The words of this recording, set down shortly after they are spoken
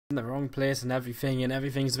in the wrong place and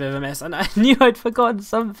everything's a bit of a mess, and I knew I'd forgotten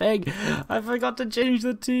something. I forgot to change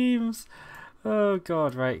the teams. Oh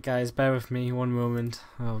god, right guys, bear with me one moment.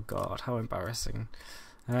 Oh god, how embarrassing.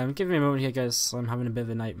 Give me a moment here guys, I'm having a bit of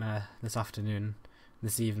a nightmare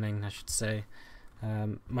this evening I should say.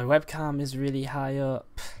 My webcam is really high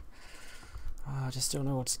up. Oh, I just don't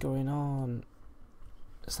know what's going on.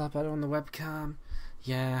 Is that better on the webcam?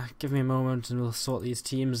 Yeah, give me a moment and we'll sort these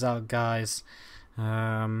teams out guys.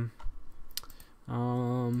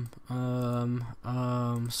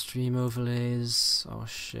 Stream overlays. Oh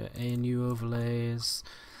shit, ANU overlays.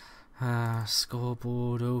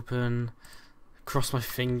 Scoreboard open. Cross my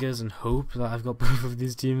fingers and hope that I've got both of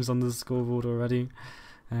these teams on the scoreboard already.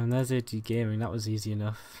 There's AT Gaming, that was easy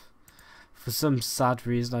enough. For some sad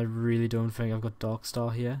reason, I really don't think I've got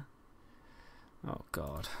DarkStar here. Oh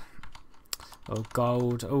god. Oh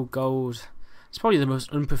gold, oh gold. It's probably the most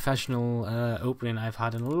unprofessional opening I've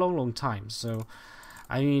had in a long time, so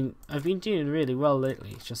I mean, I've been doing really well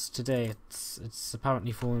lately, just today it's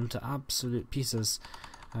apparently fallen to absolute pieces.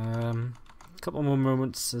 Couple more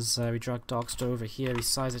moments as we drag DarkStar over here,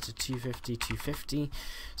 resize it to 250, 250,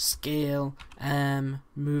 scale,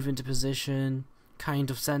 move into position,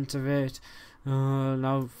 kind of center it,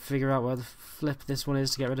 now figure out where the flip this one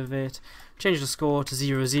is to get rid of it, change the score to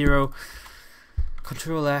 0-0,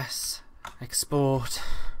 Control S, export,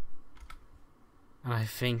 and I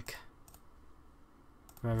think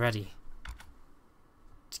we're ready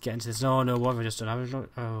to get into this. No, what have I just done?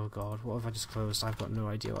 Oh god, what have I just closed? I've got no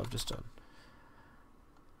idea what I've just done.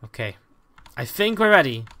 Okay, I think we're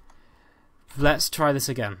ready. Let's try this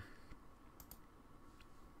again.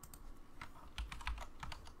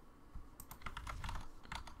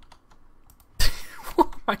 What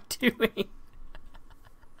am I doing?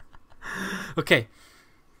 Okay.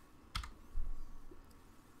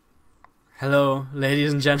 Hello,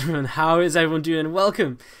 ladies and gentlemen. How is everyone doing?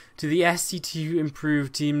 Welcome to the SC2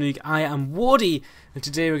 Improved Team League. I am Wardy, and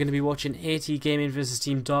today we're going to be watching AT Gaming versus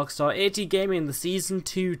Team DarkStar. AT Gaming, the Season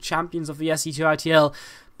 2 champions of the SC2ITL,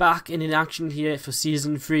 back in action here for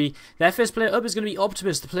Season 3. Their first player up is going to be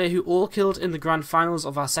Optimus, the player who all-killed in the grand finals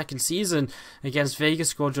of our second season against Vegas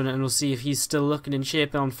Squadron, and we'll see if he's still looking in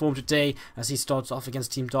shape and on form today as he starts off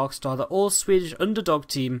against Team DarkStar, the all-Swedish underdog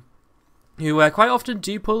team, who quite often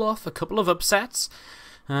do pull off a couple of upsets,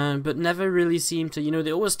 but never really seem to, you know,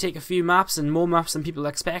 they always take a few maps and more maps than people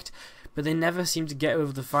expect, but they never seem to get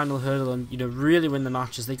over the final hurdle and, you know, really win the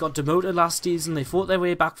matches. They got demoted last season, they fought their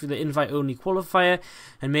way back through the invite-only qualifier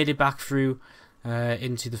and made it back through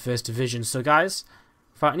into the first division. So guys,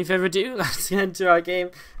 without any further ado, let's get into our game.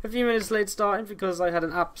 A few minutes late starting because I had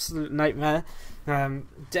an absolute nightmare.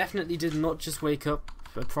 Definitely did not just wake up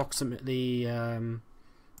approximately,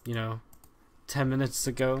 you know, 10 minutes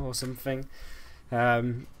ago or something.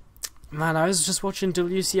 Man, I was just watching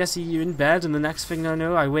WCSEU in bed, and the next thing I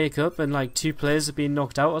know, I wake up and like 2 players have been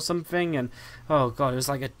knocked out or something, and oh god, it was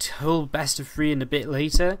like a whole best of 3 and a bit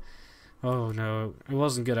later. Oh no, it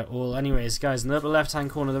wasn't good at all. Anyways, guys, in the upper left hand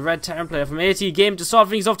corner, the red Terran player from AT Game to start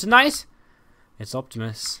things off tonight, it's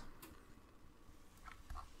Optimus.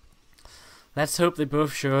 Let's hope they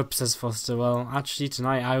both show up, says Foster. Well, actually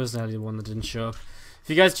tonight I was nearly the one that didn't show up. If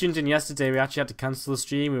you guys tuned in yesterday, we actually had to cancel the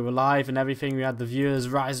stream. We were live and everything. We had the viewers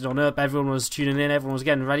rising on up. Everyone was tuning in. Everyone was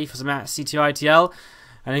getting ready for some SC2ITL.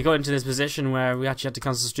 And it got into this position where we actually had to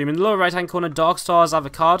cancel the stream. In the lower right-hand corner, DarkStar's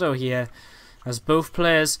Avocado here. As both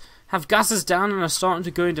players have gases down and are starting to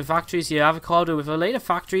go into factories here. Avocado with a later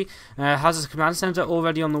factory has a command center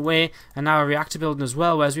already on the way. And now a reactor building as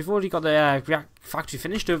well. Whereas we've already got the factory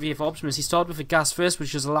finished over here for Optimus. He started with a gas first,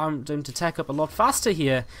 which has allowed him to tech up a lot faster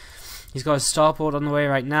here. He's got a starport on the way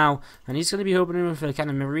right now, and he's going to be opening for a kind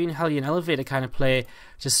of marine Hellion elevator kind of play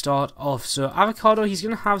to start off. So Avocado, he's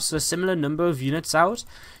going to have a similar number of units out.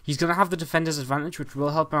 He's going to have the defender's advantage, which will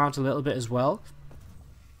help him out a little bit as well.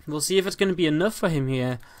 We'll see if it's going to be enough for him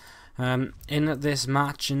here in this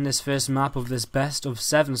match, in this first map of this best of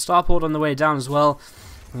 7. Starport on the way down as well.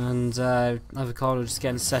 And Avocado just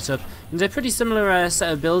getting set up. And a pretty similar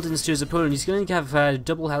set of buildings to his opponent. He's going to have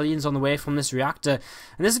double Hellions on the way from this reactor.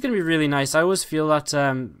 And this is going to be really nice. I always feel that...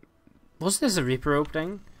 was this a Reaper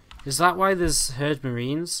opening? Is that why there's Herd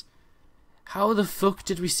Marines? How the fuck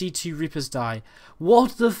did we see 2 Reapers die?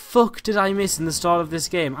 What the fuck did I miss in the start of this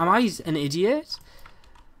game? Am I an idiot?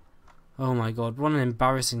 Oh my god, what an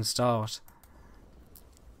embarrassing start.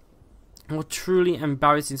 What truly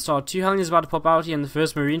embarrassing start. 2 Hellions about to pop out here in the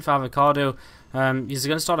first Marine for Avocado. He's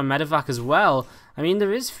going to start a medevac as well. I mean,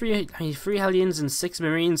 there is 3 Hellions and 6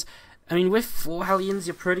 Marines. I mean, with 4 Hellions,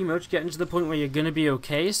 you're pretty much getting to the point where you're going to be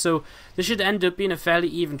okay, so this should end up being a fairly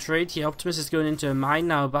even trade here. Optimus is going into a mine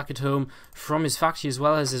now back at home from his factory, as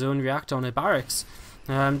well as his own reactor on a barracks.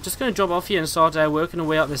 Just going to drop off here and start working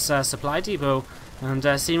away out this supply depot, and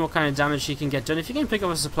seeing what kind of damage he can get done. If you can pick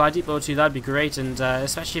up a supply depot too, that'd be great, and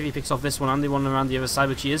especially if he picks off this one and the one around the other side,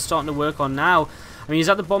 which he is starting to work on now. I mean, he's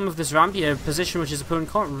at the bottom of this ramp here, a position which his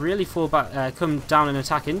opponent can't really fall back, come down and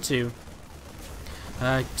attack into.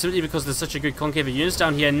 Simply because there's such a good concave of units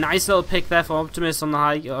down here. Nice little pick there for Optimus on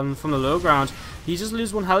the from the low ground. He just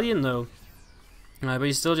loses 1 Hellion though, but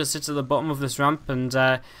he still just sits at the bottom of this ramp. And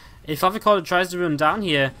if Avocado tries to run down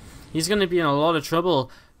here, he's going to be in a lot of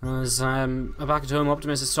trouble. As back at home,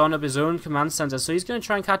 Optimus is starting up his own command center, so he's going to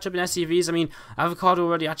try and catch up in SCVs. I mean, Avocado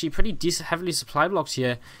already actually pretty decent, heavily supply blocked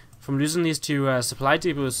here from losing these 2 supply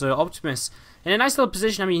depots. So Optimus in a nice little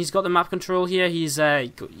position. I mean, he's got the map control here. He's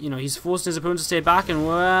he's forced his opponent to stay back, and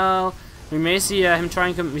well, we may see him try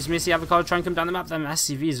and come. We may see Avocado try and come down the map. Then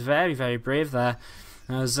SCV is very, very brave there.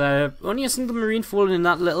 As only a single Marine falling in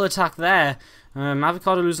that little attack there.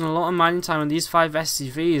 Avocado losing a lot of mining time on these 5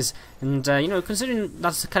 SCVs, and considering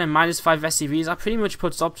that's kind of -5 SCVs, that pretty much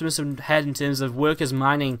puts Optimus ahead in terms of workers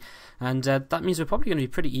mining, and that means we're probably going to be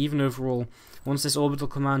pretty even overall once this orbital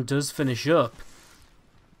command does finish up.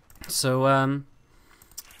 So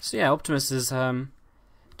yeah, Optimus is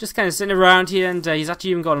just kind of sitting around here, and he's actually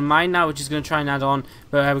even got a mine now, which he's going to try and add on.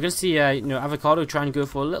 But we're going to see Avocado trying to go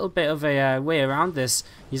for a little bit of a way around this.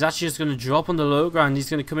 He's actually just going to drop on the low ground. He's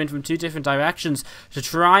going to come in from 2 different directions to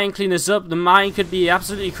try and clean this up. The mine could be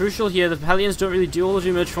absolutely crucial here. The Hellions don't really do all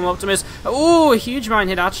too much from Optimus. Oh, a huge mine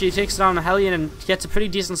hit actually takes down a Hellion and gets a pretty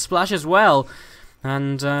decent splash as well.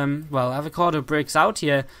 And, well, Avocado breaks out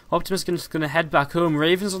here. Optimus is going to head back home.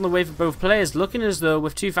 Raven's on the way for both players. Looking as though,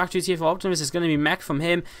 with 2 factories here for Optimus, it's going to be mech from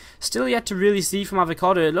him. Still yet to really see from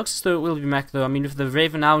Avocado. It looks as though it will be mech, though. I mean, with the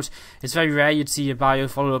Raven out, it's very rare you'd see a bio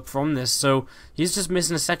follow-up from this. So, he's just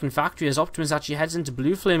missing a second factory as Optimus actually heads into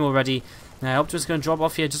Blue Flame already. Optimus is going to drop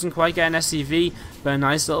off here. Doesn't quite get an SCV, but a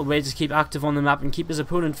nice little way to keep active on the map and keep his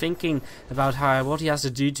opponent thinking about what he has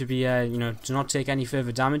to do to be, to not take any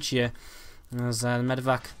further damage here. As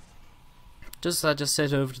Medevac just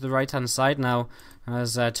sit over to the right hand side now,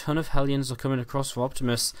 as a ton of Hellions are coming across for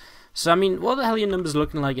Optimus. So I mean, what are the Hellion numbers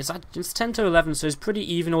looking like? It's 10 to 11, so it's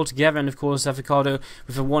pretty even altogether. And of course, Avocado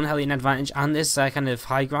with a 1 Hellion advantage and this kind of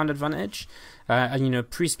high ground advantage, and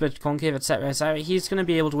pre-split concave, etc., etc. He's going to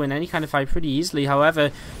be able to win any kind of fight pretty easily.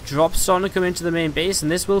 However, drops starting to come into the main base, and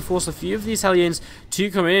this will force a few of these Hellions to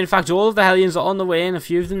come in. In fact, all of the Hellions are on the way in. A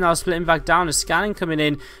few of them now splitting back down. A scanning coming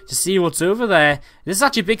in to see what's over there. This is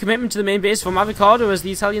actually a big commitment to the main base from Avocado, as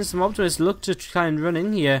these Hellions from Optimus look to try and run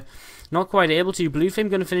in here. Not quite able to. Blue Flame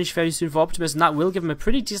going to finish very soon for Optimus, and that will give him a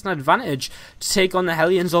pretty decent advantage to take on the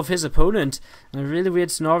Hellions of his opponent. And a really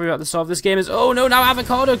weird scenario at the start of this game is, oh no, now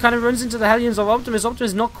Avocado kind of runs into the Hellions of Optimus.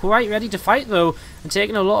 Optimus not quite ready to fight though, and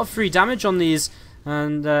taking a lot of free damage on these.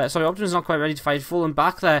 And sorry, Optimus not quite ready to fight, falling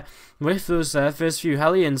back there with those first few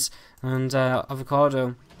Hellions, and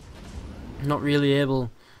Avocado not really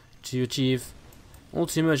able to achieve all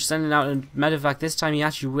too much. Sending out a Medevac. This time he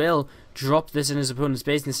actually will drop this in his opponent's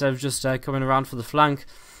base instead of just coming around for the flank.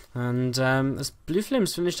 And as Blue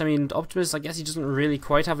Flame's finished, I mean, Optimus, I guess he doesn't really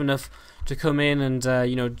quite have enough to come in and,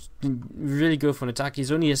 really go for an attack.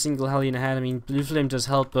 He's only a single Hellion ahead. I mean, Blue Flame does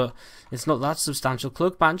help, but it's not that substantial.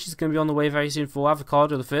 Cloak Banshee's going to be on the way very soon for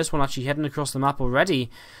Avocado. The first one actually heading across the map already.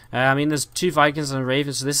 I mean, there's 2 Vikings and a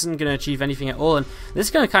Raven, so this isn't going to achieve anything at all. And this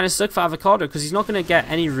is going to kind of suck for Avocado, because he's not going to get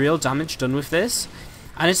any real damage done with this.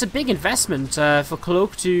 And it's a big investment for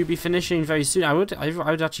Cloak to be finishing very soon. I would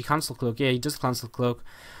actually cancel Cloak. Yeah, he does cancel Cloak.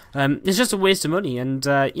 It's just a waste of money, and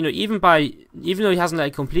even though he hasn't let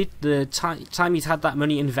it complete, the time he's had that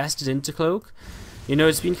money invested into Cloak,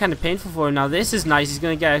 it's been kind of painful for him. Now this is nice. He's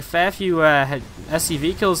going to get a fair few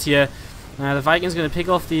SCV kills here. The Vikings going to pick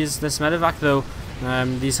off this Medevac though.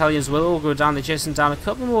 These Hellions will all go down. They're chasing down a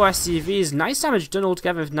couple more SCVs. Nice damage done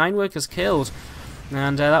altogether with 9 workers killed.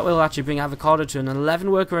 And that will actually bring Avocado to an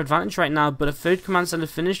 11 worker advantage right now, but a 3rd command center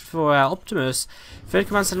finished for Optimus. 3rd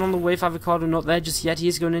command center on the way for Avocado, not there just yet.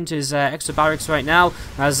 He's going into his extra barracks right now,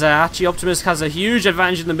 as actually Optimus has a huge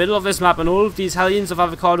advantage in the middle of this map, and all of these Hellions of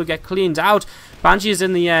Avocado get cleaned out. Banshee is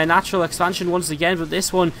in the natural expansion once again, but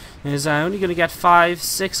this one is only going to get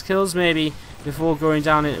 5-6 kills maybe before going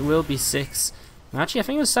down. It will be 6. Actually, I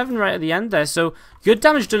think it was 7 right at the end there, so good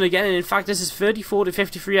damage done again, and in fact this is 34 to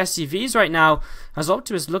 53 SCVs right now, as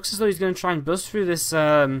Optimus looks as though he's going to try and bust through this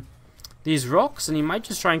these rocks, and he might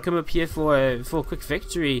just try and come up here for a quick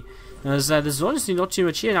victory. As there's honestly not too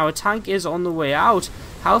much here now. A tank is on the way out.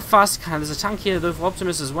 How fast can... There's a tank here though for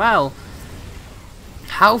Optimus as well.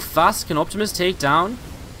 How fast can Optimus take down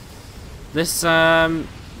this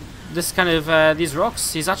this kind of these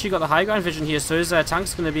rocks? He's actually got the high ground vision here, so his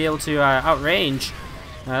tank's going to be able to outrange.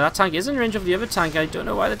 That tank is in range of the other tank. I don't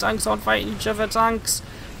know why the tanks aren't fighting each other.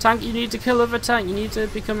 Tank, you need to kill other tank. You need to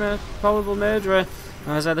become a probable murderer.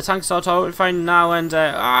 As the tanks start fighting now, and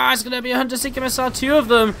it's going to be a Hunter Seeker Missile, 2 of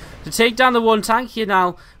them, to take down the one tank here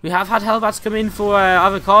now. We have had Hellbats come in for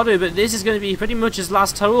Avocado, but this is going to be pretty much his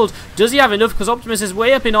last hold. Does he have enough? Because Optimus is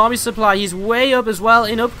way up in army supply. He's way up as well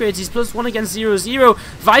in upgrades. He's +1 against 0-0.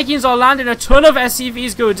 Vikings are landing. A ton of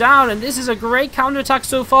SCVs go down, and this is a great counterattack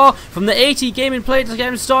so far from the AT Gaming play to get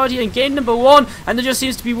him started here in game number 1, and there just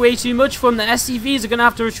seems to be way too much for him. The SCVs are going to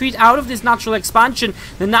have to retreat out of this natural expansion.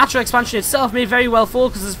 The natural expansion itself may very well fall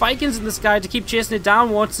because there's Vikings in the sky to keep chasing it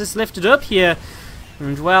down once it's lifted up here.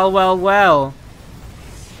 And well.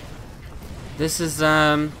 This has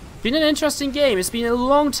been an interesting game. It's been a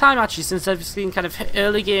long time actually since I've seen kind of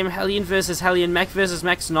early game Hellion versus Hellion, mech versus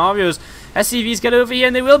mech scenarios. SCVs get over here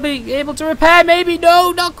and they will be able to repair. Maybe,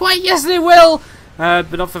 no, not quite. Yes, they will.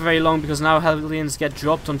 But not for very long, because now Hellions get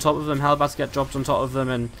dropped on top of them. Hellbats get dropped on top of them.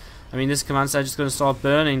 And I mean, this command set is just going to start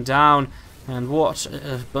burning down. And what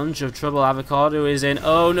a bunch of trouble Avocado is in.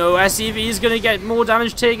 Oh no, SCV is going to get more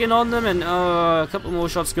damage taken on them, and a couple more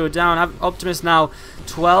shots go down. Optimus now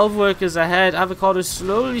 12 workers ahead. Avocado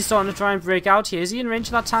slowly starting to try and break out here. Is he in range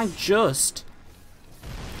of that tank? Just.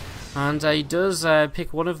 And he does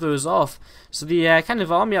pick one of those off. So the kind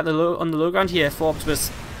of army at on the low ground here for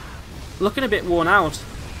Optimus looking a bit worn out.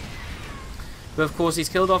 But of course he's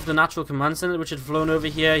killed off the natural command center which had flown over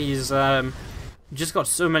here. He's just got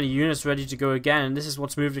so many units ready to go again, and this is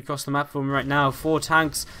what's moved across the map for him right now. 4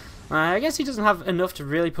 tanks. I guess he doesn't have enough to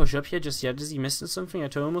really push up here just yet. Is he missing something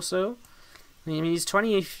at home or so? I mean, he's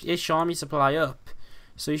 20-ish army supply up,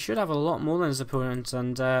 so he should have a lot more than his opponent.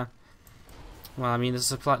 And well, I mean, the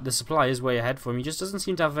supply is way ahead for him. He just doesn't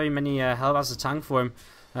seem to have very many Hellbats to tank for him.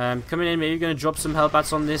 Coming in, maybe going to drop some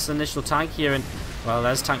Hellbats on this initial tank here, and well,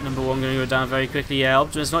 there's tank number 1 going to go down very quickly.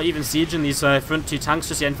 Optimus not even sieging these front 2 tanks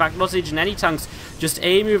just yet. In fact, not sieging any tanks, just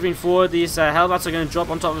moving forward. These Hellbats are going to drop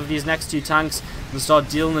on top of these next 2 tanks and start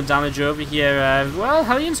dealing the damage over here. Well,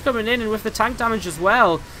 Hellion's coming in, and with the tank damage as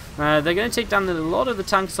well, they're going to take down a lot of the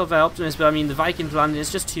tanks of Optimus, but I mean, the Vikings landing is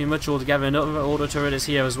just too much altogether. Another auto turret is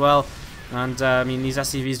here as well. And I mean, these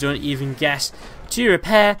SCVs don't even get to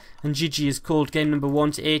repair, and GG is called. Game number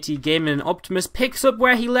 1 to AT Gaming, and Optimus picks up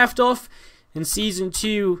where he left off in Season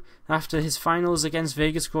 2 after his finals against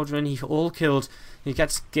Vegas Squadron. He all killed. He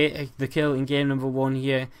gets the kill in game number 1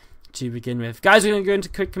 here to begin with. Guys, we're going to go into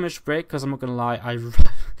a quick commercial break because I'm not going to lie,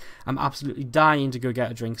 I'm absolutely dying to go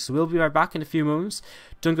get a drink. So we'll be right back in a few moments.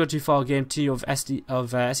 Don't go too far. Game 2 of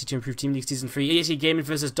SC2 Improved Team League Season 3. AT Gaming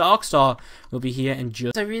versus DarkStar will be here in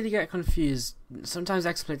just... I really get confused. Sometimes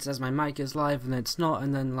XSplit says my mic is live and it's not,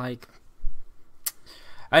 and then like...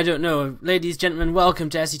 I don't know. Ladies, gentlemen,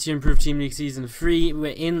 welcome to SC2 Improved Team League Season 3.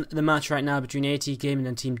 We're in the match right now between AT Gaming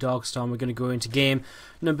and Team DarkStar, and we're going to go into game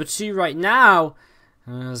number 2 right now.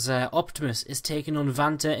 As Optimus is taking on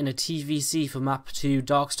Vanta in a TVC for map 2.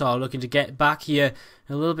 DarkStar looking to get back here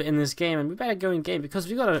a little bit in this game, and we better go in game because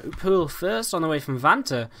we got a pull first on the way from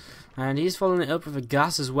Vanta, and he's following it up with a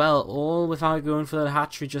gas as well, all without going for the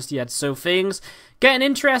hatchery just yet. So things getting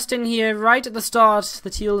interesting here right at the start. The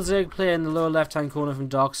Teal Zerg player in the lower left hand corner from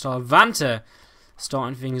DarkStar, Vanta,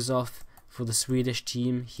 starting things off for the Swedish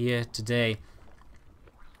team here today.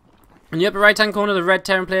 In the upper right hand corner, the red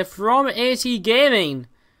Terran player from AT Gaming.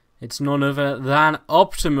 It's none other than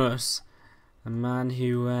Optimus, a man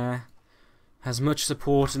who has much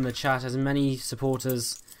support in the chat, has many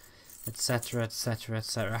supporters, etc, etc,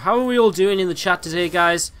 etc. How are we all doing in the chat today,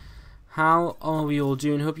 guys? How are we all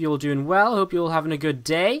doing? Hope you're all doing well. Hope you're all having a good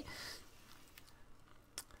day.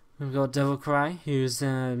 We've got Devil Cry, who's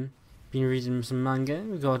been reading some manga.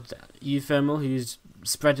 We've got Euthermal, who's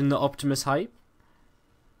spreading the Optimus hype.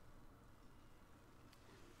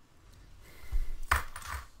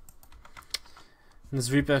 There's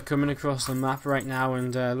Reaper coming across the map right now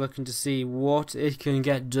and looking to see what it can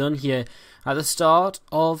get done here at the start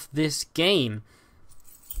of this game.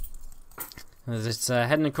 As it's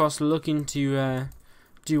heading across looking to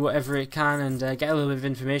do whatever it can and get a little bit of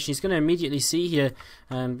information. He's going to immediately see here,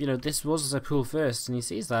 you know, this was a pool first, and he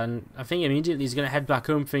sees that, and I think immediately he's going to head back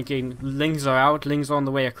home thinking Lings are out, Lings are on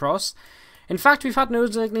the way across. In fact, we've had no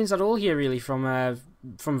Zerglings at all here really from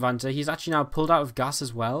Vanta. He's actually now pulled out of gas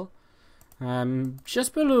as well.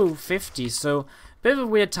 Just below 50, so bit of a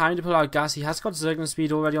weird time to pull out gas. He has got Zerglin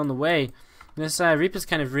speed already on the way. This Reaper's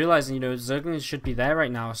kind of realizing, you know, Zerglings should be there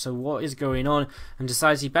right now, so what is going on? And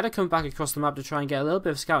decides he better come back across the map to try and get a little bit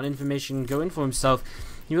of scouting information going for himself.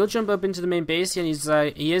 He will jump up into the main base here,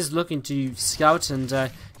 and he is looking to scout,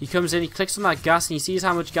 and he comes in, he clicks on that gas, and he sees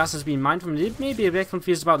how much gas has been mined from him. He may be a bit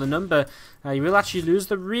confused about the number. He will actually lose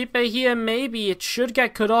the Reaper here, maybe. It should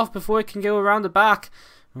get cut off before it can go around the back.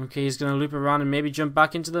 Okay, he's going to loop around and maybe jump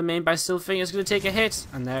back into the main, but I still think it's going to take a hit.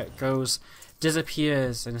 And there it goes.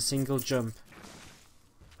 Disappears in a single jump.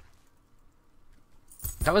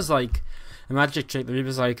 That was like a magic trick. The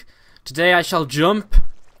Reaper's like, today I shall jump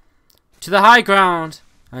to the high ground,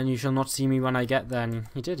 and you shall not see me when I get there. And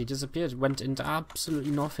he did. He disappeared. Went into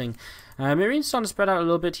absolutely nothing. Marines starting to spread out a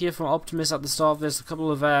little bit here from Optimus at the start of this. A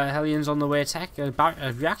couple of Hellions on the way. Attack,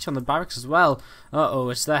 reaction on the barracks as well. Uh-oh,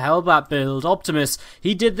 it's the Hellbat build. Optimus,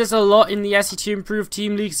 he did this a lot in the SC2 Improved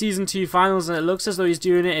Team League Season 2 finals, and it looks as though he's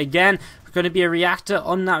doing it again. Going to be a reactor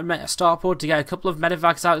on that starport to get a couple of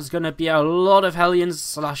medevacs out. There's going to be a lot of Hellions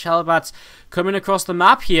 / Hellbats coming across the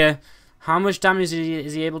map here. How much damage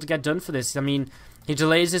is he able to get done for this? I mean, he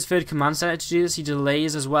delays his third command center to do this. He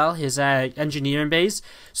delays as well his engineering base.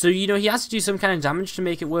 So, you know, he has to do some kind of damage to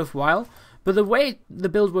make it worthwhile. But the way the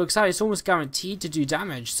build works out, it's almost guaranteed to do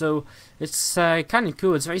damage. So it's kind of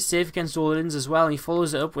cool. It's very safe against all-ins as well. And he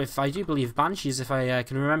follows it up with, I do believe, Banshees, if I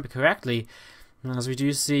can remember correctly. As we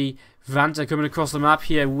do see Vanta coming across the map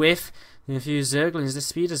here with a few Zerglings. The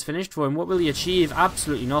speed is finished for him. What will he achieve?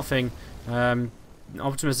 Absolutely nothing.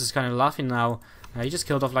 Optimus is kind of laughing now. He just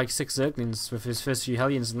killed off like 6 Zerglings with his first few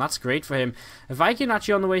Hellions, and that's great for him. A Viking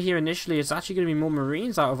actually on the way here initially. It's actually going to be more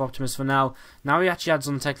Marines out of Optimus for now. Now he actually adds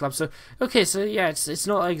on the Tech Lab. So okay, so yeah, it's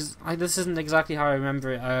not like this isn't exactly how I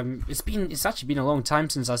remember it. It's actually been a long time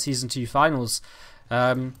since our Season 2 finals.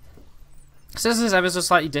 So this is ever so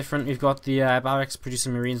slightly different. We've got the barracks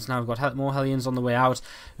producing Marines now. We've got more Hellions on the way out.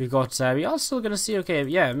 We've got, we are still going to see, okay,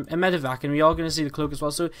 yeah, a medevac, and we are going to see the cloak as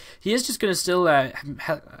well. So he is just going to still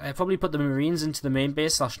probably put the Marines into the main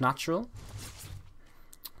base / natural.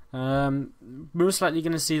 Most likely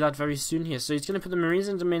going to see that very soon here. So he's going to put the Marines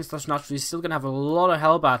into main / natural. He's still going to have a lot of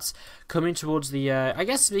Hellbats coming towards the, I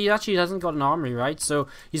guess he actually hasn't got an armory, right? So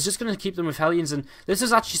he's just going to keep them with Hellions, and this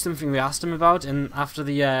is actually something we asked him about after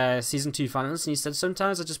the Season 2 finals, and he said,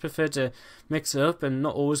 sometimes I just prefer to mix it up and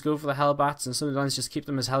not always go for the Hellbats, and sometimes just keep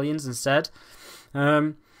them as Hellions instead.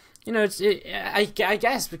 You know, I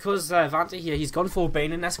guess because Vanta here, he's gone for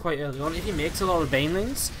Baneling Nest quite early on. If he makes a lot of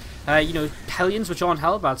Banelings, you know, Hellions which aren't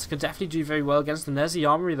Hellbats could definitely do very well against them. There's the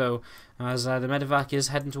armory though, as the medevac is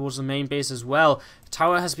heading towards the main base as well.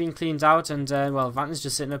 Tower has been cleaned out, and well, Vanta's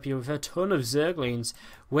just sitting up here with a ton of Zerglings,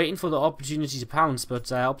 waiting for the opportunity to pounce,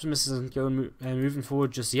 but Optimus isn't moving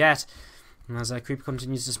forward just yet. As Creep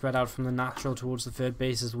continues to spread out from the natural towards the third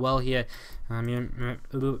base as well here. A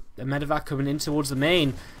medevac coming in towards the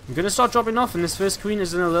main. I'm going to start dropping off, and this first queen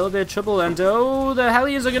is in a little bit of trouble. And oh, the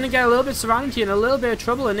Hellions are going to get a little bit surrounded here, and a little bit of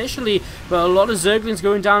trouble initially. But a lot of Zerglings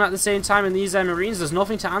going down at the same time, and these Marines, there's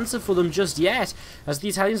nothing to answer for them just yet. As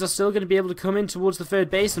these Hellions are still going to be able to come in towards the third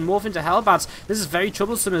base and morph into Hellbats. This is very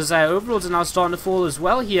troublesome as Overlords are now starting to fall as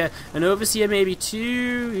well here. An Overseer maybe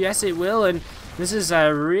 2, yes it will, and this is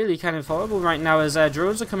really kind of horrible right now as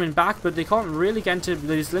drones are coming back, but they can't really get into,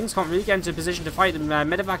 these Lings can't really get into position to fight them.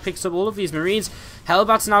 Medevac picks up all of these Marines.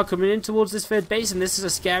 Hellbats now coming in towards this third base, and this is a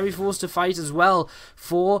scary force to fight as well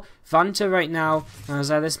for Vanta right now. As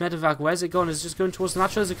this Medevac, where's it gone? It's just going towards the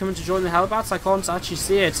natural. Is it coming to join the Hellbats? I can't actually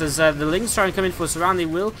see it. As the Lings try and come in for a surround, they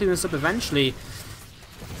will clean this up eventually,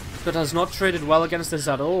 but has not traded well against this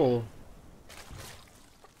at all.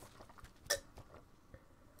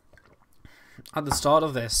 At the start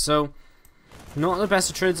of this, so not the best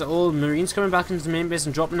of trades at all. Marines coming back into the main base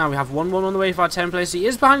and dropping now. We have 1-1 on the way for our 10 place. He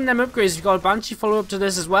is behind them upgrades. We've got a Banshee follow up to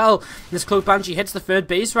this as well. This Cloak Banshee hits the third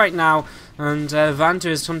base right now, and Vanta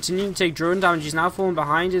is continuing to take drone damage. He's now falling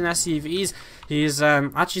behind in SCVs. He's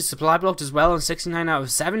actually supply blocked as well on 69 out of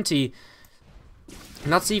 70,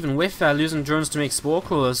 and that's even with losing drones to make spore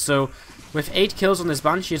crawlers. So with 8 kills on this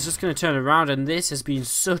Banshee, it's just going to turn around, and this has been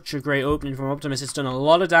such a great opening from Optimus. It's done a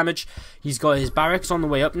lot of damage. He's got his barracks on the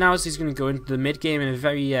way up now, so he's going to go into the mid-game in a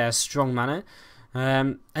very strong manner.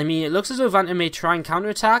 I mean, it looks as though Vanta may try and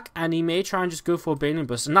counterattack, and he may try and just go for a Baneling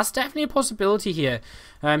Bust, and that's definitely a possibility here.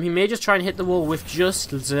 He may just try and hit the wall with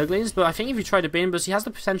just Zerglings, but I think if he tried a Baneling Bust, he has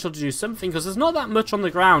the potential to do something, because there's not that much on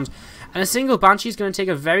the ground, and a single Banshee is going to take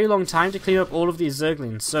a very long time to clean up all of these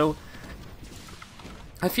Zerglings, so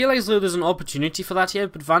I feel like as though there's an opportunity for that here,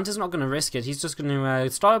 but Vanta's not going to risk it. He's just going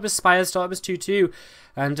to start up his Spires, start up his 2-2,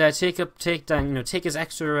 and take his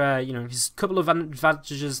extra, his couple of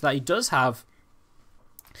advantages that he does have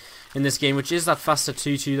in this game, which is that faster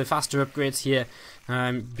 2-2, the faster upgrades here,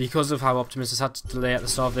 because of how Optimus has had to delay at the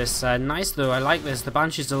start of this. Nice though, I like this. The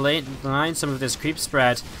Banshees denying some of this creep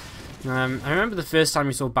spread. I remember the first time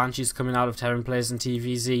we saw Banshees coming out of Terran Players and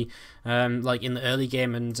TVZ, like in the early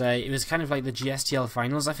game, and it was kind of like the GSTL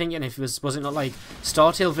finals, I think, and if it was it not like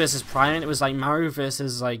StarTale versus Prime, and it was like Maru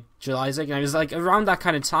versus like Jelizik, and it was like around that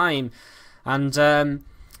kind of time, and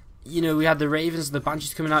you know, we had the Ravens and the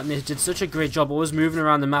Banshees coming out, and they did such a great job always moving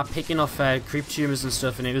around the map, picking off creep tumors and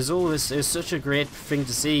stuff, and it was such a great thing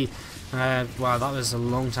to see. Wow, that was a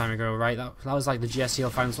long time ago, right? That was like the GSTL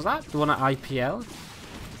finals. Was that the one at IPL?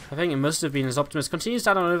 I think it must have been, as Optimus continues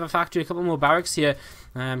down on over factory. A couple more barracks here.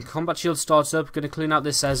 Combat shield starts up, going to clean out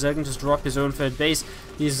this Zerg to drop his own third base.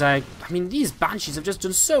 These, I mean, these Banshees have just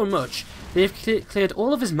done so much. They've cleared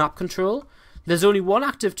all of his map control. There's only one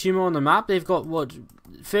active tumor on the map. They've got, what,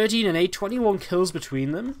 13 and 8, 21 kills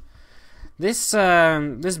between them. This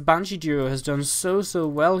this Banshee duo has done so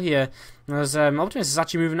well here. As Optimus is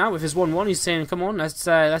actually moving out with his 1-1. He's saying, "Come on, let's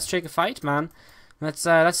take a fight, man. Let's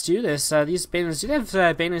do this." These Banelings, do they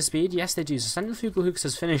have Baneling speed? Yes, they do. So Centrifugal Hooks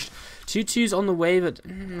has finished. 2-2's on the way, but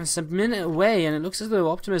it's a minute away, and it looks as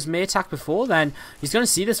though Optimus may attack before then. He's going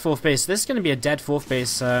to see this fourth base. This is going to be a dead fourth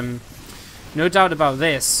base. No doubt about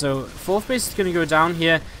this. So fourth base is going to go down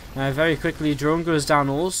here very quickly. Drone goes down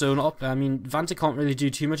also. I mean, Vanta can't really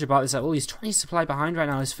do too much about this at all. He's 20 supply behind right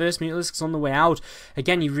now. His first Mutalisk is on the way out.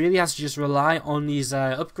 Again, he really has to just rely on these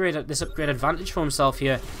upgrade advantage for himself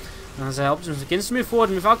here. As Optimus begins to move forward,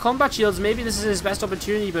 and without combat shields, maybe this is his best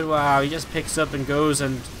opportunity, but wow, he just picks up and goes,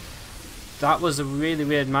 and that was a really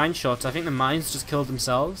weird mine shot. I think the mines just killed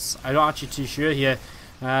themselves. I'm not actually too sure here.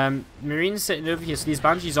 Marines sitting over here, so these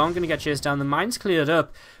Banshees aren't going to get chased down. The mine's cleared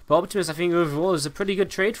up, but Optimus, I think overall, is a pretty good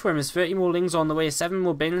trade for him. There's 30 more Lings on the way, 7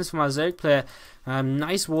 more Banelings from our Zerg player.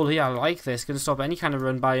 Nice wall here, I like this. Going to stop any kind of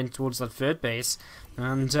run by in towards that third base.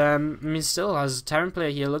 And, I mean, still, as a Terran player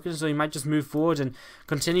here, looking as though he might just move forward and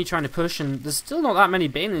continue trying to push, and there's still not that many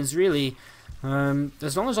Banelings, really.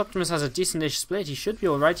 As long as Optimus has a decent-ish split, he should be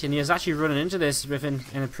alright here, and he is actually running into this in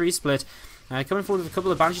a pre-split. Coming forward with a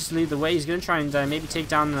couple of Banshees to lead the way. He's going to try and maybe take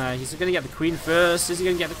down... he's going to get the Queen first. Is he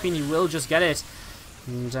going to get the Queen? He will just get it.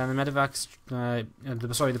 And the Medevac's...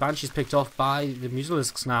 the Banshee's picked off by the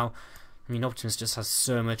Mutalisks now. I mean, Optimus just has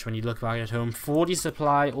so much when you look back at home. 40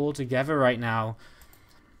 supply altogether right now.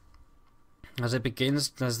 As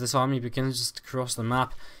this army begins just to cross the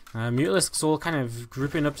map. Mutalisks all kind of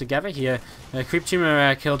grouping up together here. Creep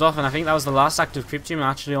Tumor killed off, and I think that was the last active Creep Tumor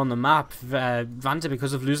actually on the map. Vanta,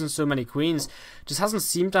 because of losing so many queens, just hasn't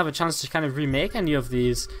seemed to have a chance to kind of remake any of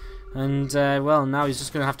these. And, well, now he's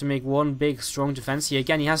just going to have to make one big, strong defense here.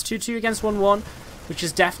 Again, he has 2-2 against 1-1, which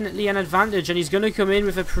is definitely an advantage, and he's going to come in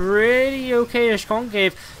with a pretty okay-ish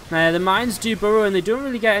concave. The mines do burrow, and they don't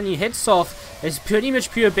really get any hits off. It's pretty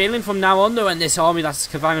much pure Baneling from now on, though, and this army that's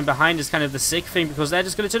surviving behind is kind of the sick thing, because they're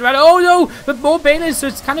just going to turn around. Oh, no! But more Banelings, so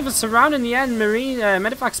it's kind of a surround in the end.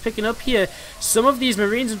 Medevac's picking up here. Some of these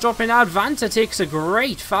Marines are dropping out. Vanta takes a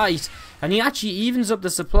great fight, and he actually evens up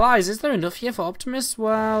the supplies. Is there enough here for Optimus?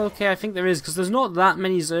 Well, okay, I think there is, because there's not that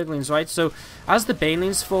many Zerglings, right? So, as the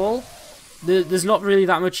Banelings fall, there's not really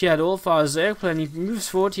that much here at all for our Zerg player, and he moves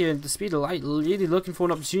forward here at the speed of light, really looking for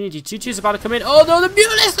an opportunity. 2-2's about to come in. Oh no, the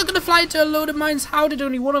Mutalisks are going to fly into a load of mines. How did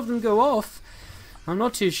only one of them go off? I'm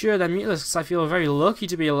not too sure. The Mutalisks, I feel, are very lucky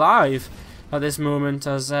to be alive at this moment,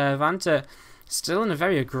 as Vanta still in a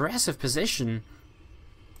very aggressive position.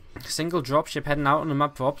 Single dropship heading out on the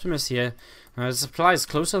map for Optimus here. The supply is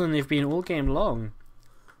closer than they've been all game long.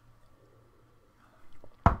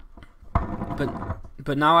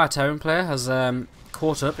 But now our Terran player has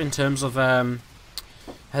caught up in terms of upgrades,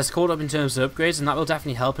 and that will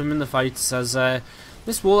definitely help him in the fights. As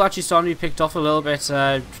this wall actually starting to be picked off a little bit.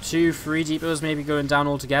 2-3 depots maybe going down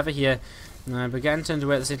altogether here. But getting turned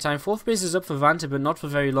away at the same time. Fourth base is up for Vanta, but not for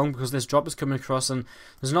very long, because this drop is coming across, and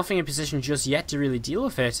there's nothing in position just yet to really deal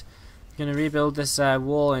with it. Going to rebuild this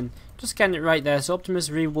wall, and just getting it right there. So Optimus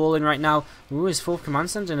re-walling right now. Ooh, his fourth command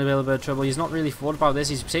center in a little bit of trouble. He's not really thought about this.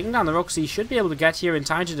 He's taking down the rocks, so he should be able to get here in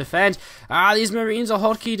time to defend. These Marines are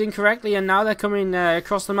hotkeyed incorrectly, and now they're coming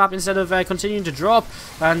across the map instead of continuing to drop.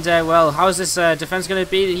 And, well, how's this defense going to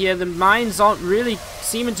be here? The mines aren't really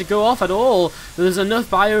seeming to go off at all. There's enough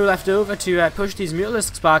bio left over to push these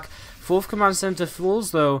Mutalisks back. Fourth command center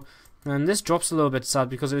falls, though. And this drops a little bit sad,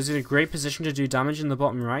 because it was in a great position to do damage in the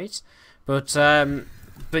bottom right.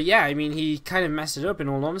 But yeah, I mean, he kind of messed it up, in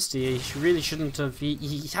all honesty. He really shouldn't have.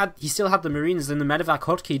 He still had the Marines in the Medevac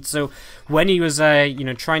hotkeyed, so when he was you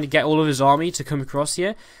know, trying to get all of his army to come across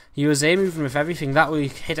here, he was moving with everything. That way he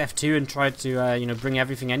hit F2 and tried to you know, bring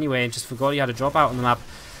everything anyway, and just forgot he had a drop out on the map.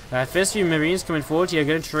 First few Marines coming forward here,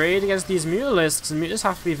 going to trade against these Mutalisks, and Mutalisks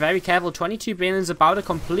have to be very careful. 22 Banelings about to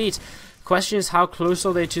complete. Question is, how close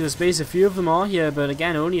are they to the space? A few of them are here, but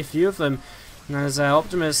again, only a few of them. And as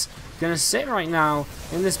Optimus going to sit right now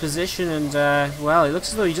in this position, and well, it looks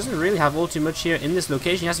as though he doesn't really have all too much here in this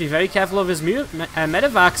location. He has to be very careful of his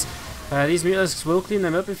medevacs. These Mutalisks will clean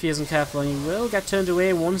them up if he isn't careful, and he will get turned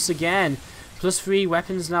away once again. +3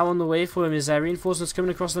 weapons now on the way for him. His reinforcements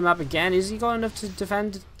coming across the map again. Is he got enough to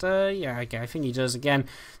defend? Yeah, okay, I think he does. Again,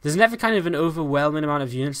 there's never kind of an overwhelming amount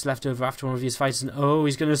of units left over after one of these fights. And oh,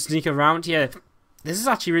 he's going to sneak around here. This is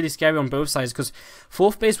actually really scary on both sides, because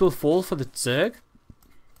 4th base will fall for the Zerg,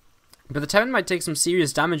 but the Terran might take some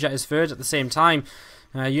serious damage at his 3rd at the same time.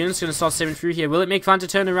 Unit's going to start sailing through here. Will it make Vanta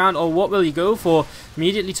turn around, or what will he go for?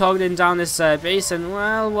 Immediately targeting down this base, and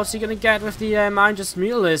well, what's he going to get with the Mindjust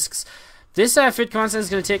Mutalisks? This 3rd command center is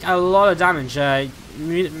going to take a lot of damage.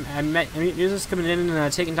 Mutalisks coming in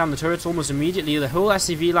and taking down the turrets almost immediately. The whole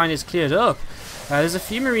SCV line is cleared up. There's a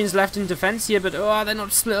few Marines left in defense here, but oh, they're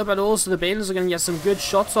not split up at all, so the Banelings are going to get some good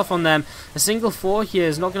shots off on them. A single 4 here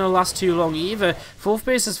is not going to last too long either. 4th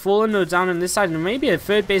base has fallen though down on this side, and maybe a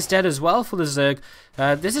 3rd base dead as well for the Zerg.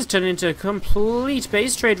 This is turning into a complete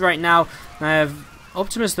base trade right now.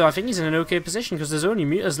 Optimus, though, I think he's in an okay position because there's only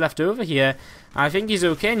Mutas left over here. I think he's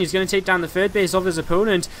okay, and he's going to take down the 3rd base of his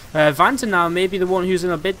opponent. Vanta now may be the one who's in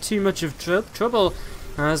a bit too much of trouble,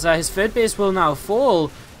 as his 3rd base will now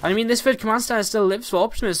fall. I mean, this 3rd command center still lives for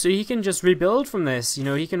Optimus, so he can just rebuild from this. You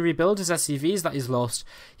know, he can rebuild his SCVs that he's lost.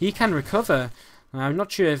 He can recover. I'm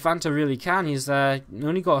not sure if Vanta really can. He's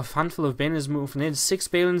only got a handful of Banelings moving in. 6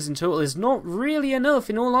 Banelings in total is not really enough,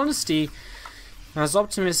 in all honesty. As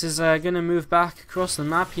Optimus is going to move back across the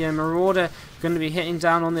map here, Marauder going to be hitting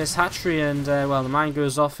down on this hatchery, and well, the mine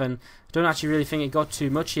goes off, and I don't actually really think it got too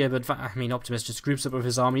much here, but I mean, Optimus just groups up with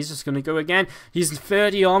his army. He's just going to go again. He's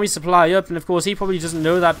 30 army supply up, and of course he probably doesn't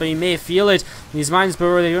know that, but he may feel it. These mines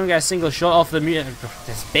burrow, they don't get a single shot off the mutant.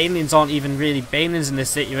 These Banelings aren't even really Banelings in this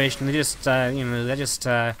situation. They just, you know, they're just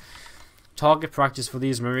target practice for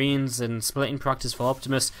these Marines and splitting practice for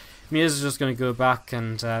Optimus. Mutants is just going to go back,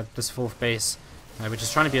 and this 4th base, which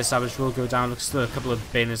is trying to be established, will go down. Looks like a couple of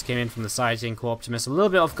Banelings came in from the side here, Optimus. A little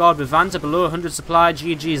bit off guard with Vanta below 100 supply.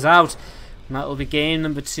 GG's out. And that will be game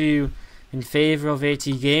number 2 in favour of AT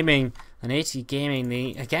Gaming. And AT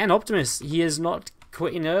Gaming, again, Optimus, he is not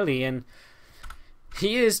quitting early, and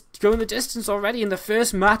he is going the distance already in the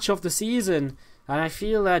first match of the season. And I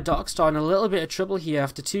feel DarkStar in a little bit of trouble here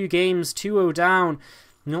after 2 games, 2-0 down.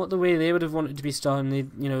 Not the way they would have wanted to be starting. They,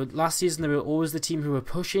 you know, last season they were always the team who were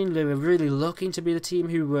pushing. They were really looking to be the team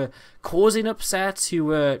who were causing upsets, who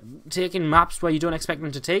were taking maps where you don't expect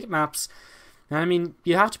them to take maps. And I mean,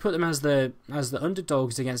 you have to put them as the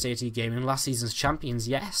underdogs against AT Gaming, last season's champions,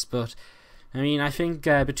 yes. But I mean, I think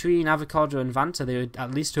between Avocado and Vanta, they were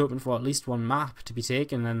at least hoping for at least one map to be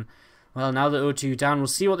taken. And well, now they're 0-2 down. We'll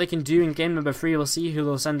see what they can do in game number 3. We'll see who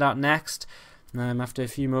they'll send out next. After a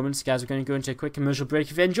few moments, guys, we're going to go into a quick commercial break.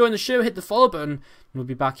 If you're enjoying the show, hit the follow button, and we'll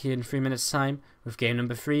be back here in 3 minutes' time with game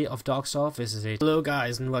number 3 of DarkStar vs. AT. Hello,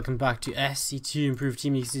 guys, and welcome back to SC2 Improved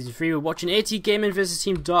Team League Season 3. We're watching AT Gaming vs.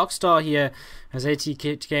 Team DarkStar here, as AT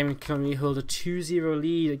Gaming currently hold a 2-0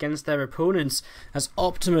 lead against their opponents, as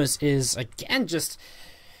Optimus is, again, just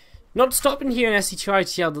not stopping here in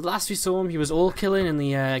SC2ITL. The last we saw him, he was all-killing in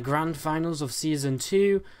the Grand Finals of Season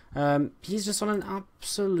 2. He's just on an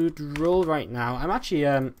absolute roll right now. I'm actually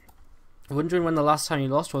wondering when the last time he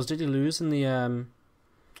lost was. Did he lose in the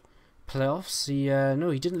playoffs? No,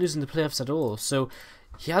 he didn't lose in the playoffs at all. So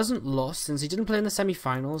he hasn't lost since he didn't play in the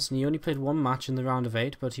semi-finals, and he only played 1 match in the round of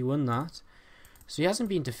 8, but he won that. So he hasn't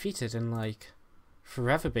been defeated in like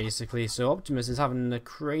forever, basically. So Optimus is having a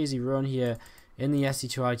crazy run here in the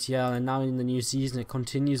SC2ITL, and now in the new season it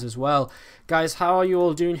continues as well. Guys, how are you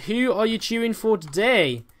all doing? Who are you cheering for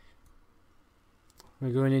today? We're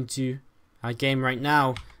going into our game right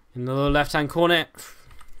now. In the lower left hand corner,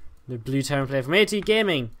 the blue Terran player from AT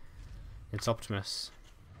Gaming, it's Optimus.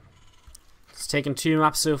 It's taken 2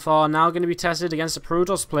 maps so far, now going to be tested against a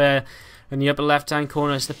Protoss player. In the upper left hand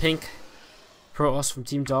corner, it's the pink Protoss from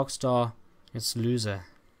Team DarkStar. It's Loser.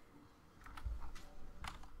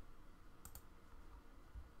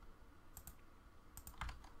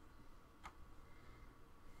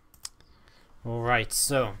 Alright,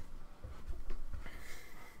 so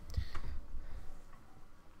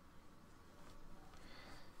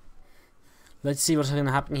let's see what's going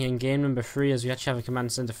to happen here in game number 3, as we actually have a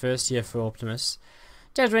command center first here for Optimus.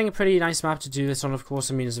 Dead Ring, a pretty nice map to do this on, of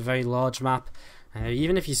course. I mean, it's a very large map.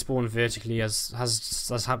 Even if you spawn vertically, as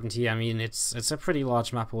has happened here, I mean, it's a pretty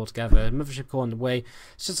large map altogether. Mothership Core on the way.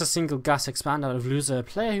 It's just a single gas expand out of Loser, a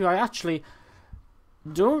player who I actually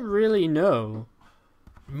don't really know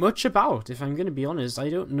much about. If I'm going to be honest, I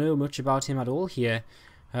don't know much about him at all here.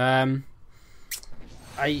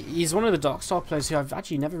 He's one of the DarkStar players who I've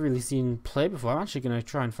actually never really seen play before. I'm actually going to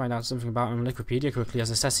try and find out something about him on Wikipedia quickly as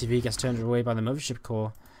this SCV gets turned away by the Mothership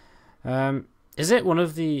Core. Is it one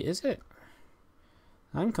of the... Is it?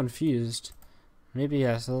 I'm confused. Maybe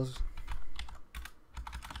yes.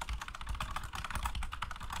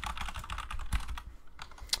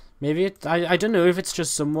 Maybe it. I don't know if it's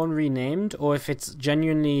just someone renamed or if it's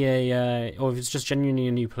genuinely a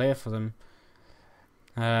new player for them.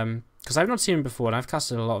 Because I've not seen him before, and I've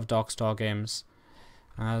casted a lot of DarkStar games.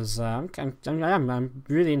 As I'm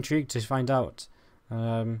really intrigued to find out.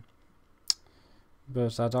 But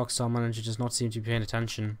our DarkStar manager does not seem to be paying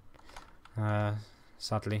attention.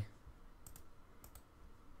 Sadly.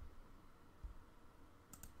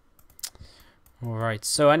 Alright,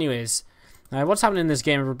 so anyways, what's happening in this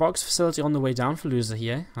game? A robotics facility on the way down for Loser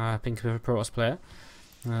here, Pink Protoss player.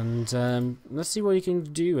 And let's see what he can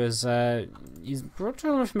do as he's brought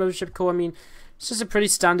on from Mothership Core. I mean, it's just a pretty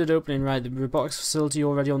standard opening, right? The robotics facility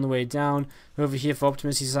already on the way down. Over here for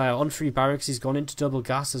Optimus, he's on 3 barracks, he's gone into double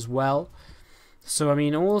gas as well. So, I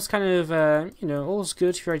mean, all's kind of, you know, all's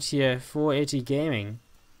good right here for AT Gaming.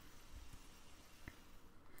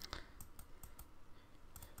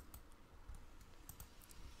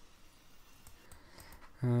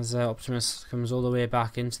 As Optimus comes all the way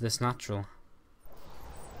back into this natural.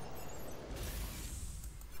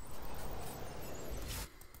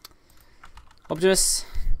 Optimus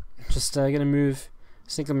just going to move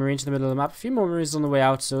single marine to the middle of the map. A few more marines on the way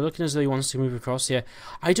out, so looking as though he wants to move across here.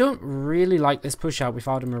 I don't really like this push out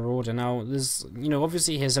without a marauder. Now, there's, you know,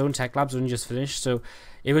 obviously his own tech lab's only just finished, so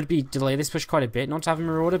it would be delay this push quite a bit not to have a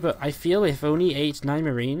marauder, but I feel if only 8-9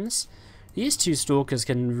 marines, these 2 stalkers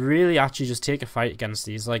can really actually just take a fight against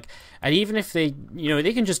these. Like, and even if they, you know,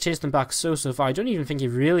 they can just chase them back so far. I don't even think he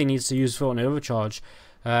really needs to use Photon Overcharge.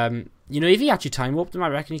 You know, if he actually time warped them, I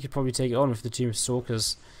reckon he could probably take it on with the 2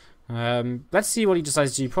 stalkers. Let's see what he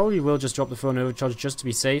decides to do. He probably will just drop the Photon Overcharge just to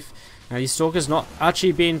be safe. These stalkers not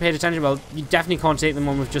actually being paid attention. Well, you definitely can't take them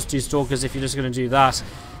on with just 2 stalkers if you're just going to do that.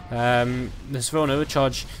 This Photon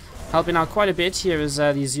Overcharge helping out quite a bit here as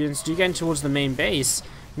these units do get towards the main base.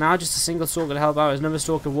 Now just a single stalker to help out. There's another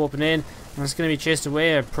stalker warping in, and it's going to be chased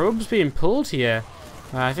away. A probe's being pulled here.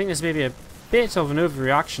 I think this may be a bit of an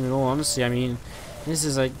overreaction in all honesty. I mean, this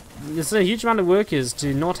is a huge amount of workers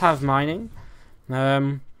to not have mining.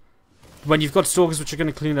 When you've got stalkers which are going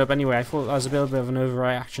to clean up anyway. I thought that was a little bit of an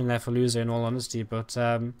overreaction there for Loser in all honesty, but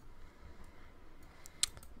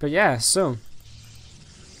yeah, so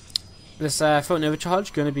this Photon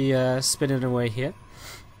Overcharge going to be spinning away here.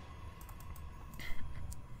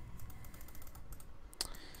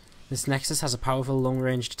 This Nexus has a powerful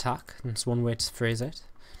long-ranged attack, that's one way to phrase it.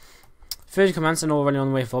 Third command center already on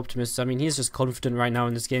the way for Optimus. I mean, he's just confident right now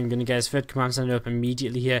in this game. Going to get his third command center up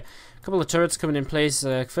immediately here. A couple of turrets coming in place.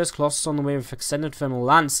 First Colossus on the way with extended thermal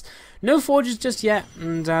lance. No forges just yet.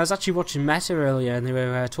 And I was actually watching Meta earlier, and they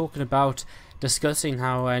were talking about discussing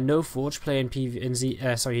how no forge play in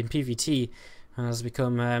PvT has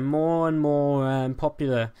become more and more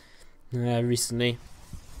popular recently.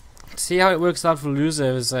 See how it works out for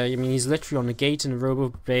Loser. I mean, he's literally on a gate in a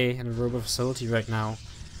robo bay and a robo facility right now.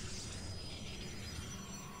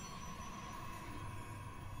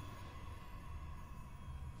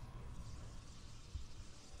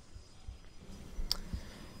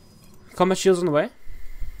 Combat shields on the way.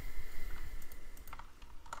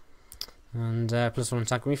 And +1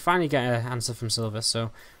 attack. We finally get an answer from Silver,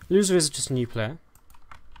 so Loser is just a new player.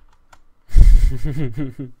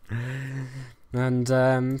 And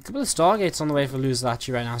a couple of Stargates on the way for Loser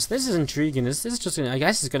actually right now. So this is intriguing. This is just, I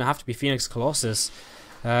guess it's going to have to be Phoenix Colossus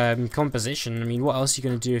composition. I mean, what else are you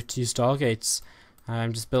going to do with 2 Stargates?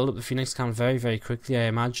 Just build up the Phoenix count very, very quickly, I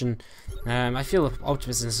imagine. I feel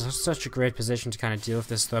Optimus is in such a great position to kind of deal with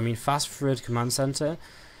this, though. I mean, fast forward command center.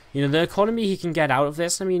 You know, the economy he can get out of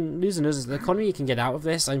this, I mean, Loser knows the economy he can get out of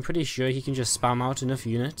this, I'm pretty sure he can just spam out enough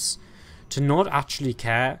units to not actually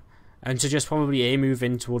care and to just probably move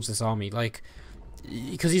in towards this army. Like,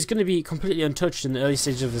 because he's going to be completely untouched in the early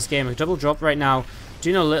stages of this game. A double drop right now,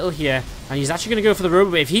 doing a little here, and he's actually going to go for the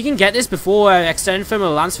robo. If he can get this before extended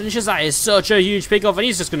thermal lance finishes, that is such a huge pick off, and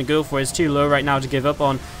he's just going to go for it. It's too low right now to give up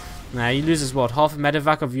on. He loses what, half a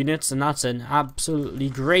medevac of units, and that's an absolutely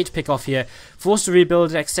great pick off here. Forced to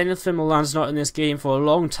rebuild. Extended thermal lance not in this game for a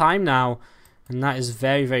long time now. and that is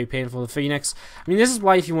very, very painful. The Phoenix, I mean, this is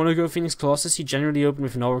why if you want to go Phoenix Colossus, you generally open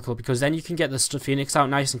with an Oracle, because then you can get the Phoenix out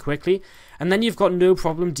nice and quickly, and then you've got no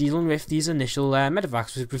problem dealing with these initial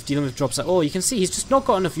medevacs, with dealing with drops at all. You can see he's just not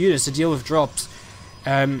got enough units to deal with drops,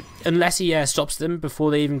 unless he stops them before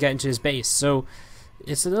they even get into his base. So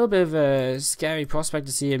it's a little bit of a scary prospect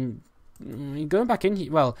to see him going back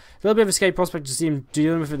in. Well, a little bit of a scary prospect to see him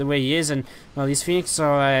dealing with it the way he is. And well, these Phoenix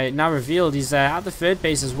are now revealed. He's at the third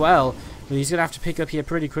base as well, but he's gonna have to pick up here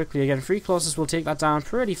pretty quickly. Again, 3 Colossus will take that down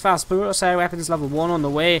pretty fast. Protoss air weapons level 1 on the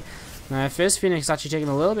way. First Phoenix actually taking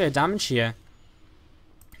a little bit of damage here.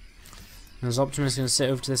 As Optimus is going to sit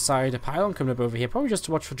over to this side, a pylon coming up over here, probably just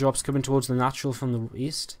to watch for drops coming towards the natural from the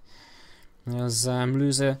east. As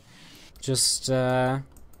Loser just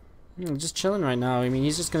chilling right now. I mean,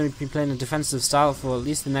 he's just going to be playing a defensive style for at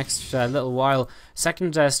least the next little while.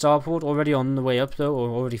 Second starport already on the way up though, or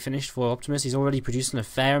already finished for Optimus. He's already producing a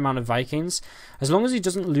fair amount of Vikings. As long as he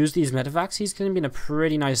doesn't lose these medevacs, he's going to be in a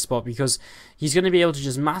pretty nice spot, because he's going to be able to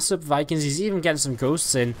just mass up Vikings. He's even getting some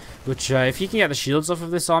ghosts in, which if he can get the shields off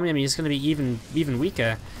of this army, I mean, it's going to be even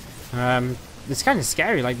weaker. It's kind of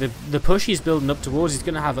scary. Like the push he's building up towards, he's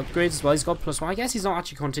going to have upgrades as well. He's got +1. I guess he's not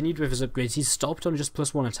actually continued with his upgrades. He's stopped on just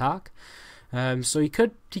 +1 attack. So he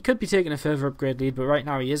could be taking a further upgrade lead, but right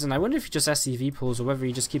now he isn't. I wonder if he just SCV pulls, or whether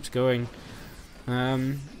he just keeps going,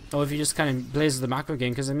 or if he just kind of plays the macro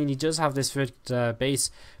game. Because I mean, he does have this third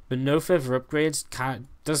base, but no further upgrades.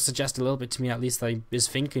 Does suggest a little bit to me, at least, that he is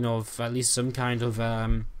thinking of at least some kind of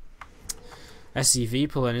SCV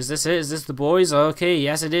pulling. Is this it? Is this the boys? Okay,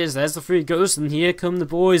 yes it is. There's the 3 ghosts, and here come the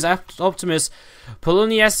boys. Optimus pulling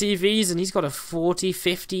the SCVs, and he's got a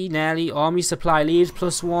 40-50 nearly army supply lead.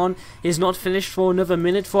 +1 is not finished for another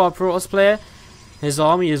minute for our Protoss player. His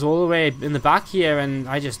army is all the way in the back here, and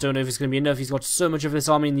I just don't know if it's going to be enough. He's got so much of this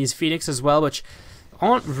army in these Phoenix as well, which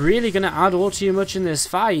aren't really going to add all too much in this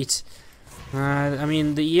fight. I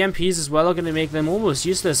mean, the EMPs as well are going to make them almost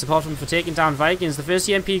useless, apart from for taking down Vikings. The first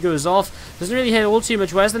EMP goes off, doesn't really hit all too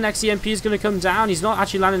much. Where's the next EMP is going to come down? He's not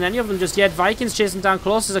actually landing any of them just yet. Vikings chasing down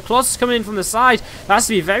Colossus. A Colossus coming in from the side. Has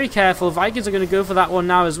to be very careful. Vikings are going to go for that one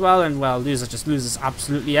now as well, and well, Loser just loses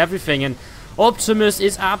absolutely everything, and Optimus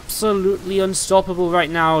is absolutely unstoppable right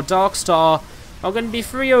now. DarkStar are going to be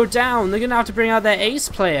 3-0 down. They're going to have to bring out their ace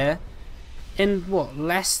player. In what,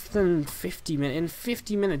 less than 50 minutes? In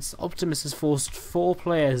 50 minutes, Optimus has forced 4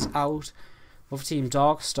 players out of Team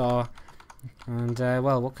DarkStar. And,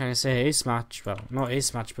 well, what can I say? Ace match. Well, not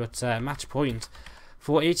ace match, but match point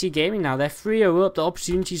for AT Gaming now. They're 3-0 up. The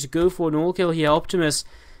opportunity to go for an all-kill here. Optimus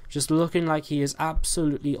just looking like he is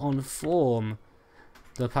absolutely on form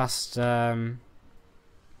the past,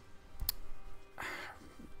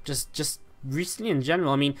 just recently in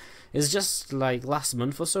general. I mean, it's just like last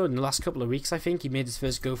month or so, in the last couple of weeks, I think, he made his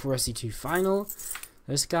first go for SC2 final.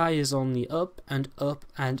 This guy is on the up and up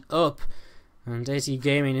and up. And AT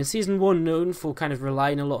Gaming in Season 1 known for kind of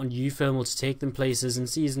relying a lot on U-Thermal to take them places. In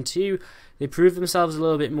Season 2, they proved themselves a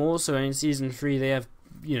little bit more so, and in Season 3 they have,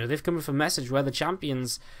 you know, they've come with a message: we're the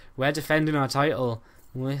champions, we're defending our title.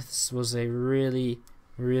 This was a really,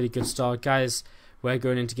 really good start. Guys, we're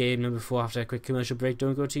going into game number 4 after a quick commercial break.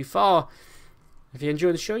 Don't go too far. If you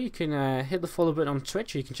enjoy the show, you can hit the follow button on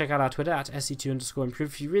Twitch. You can check out our Twitter at SC2_improve.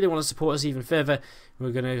 If you really want to support us even further,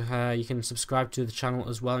 we're gonna you can subscribe to the channel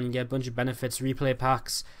as well, and you get a bunch of benefits, replay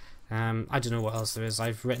packs. I don't know what else there is.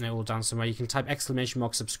 I've written it all down somewhere. You can type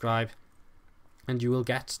 !subscribe, and you will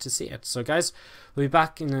get to see it. So guys, we'll be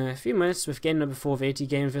back in a few minutes with game number 4 of AT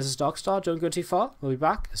Gaming vs DarkStar. Don't go too far. We'll be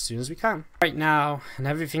back as soon as we can. Right now, and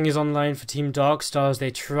everything is online for Team DarkStar as they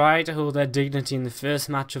try to hold their dignity in the first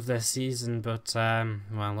match of their season, but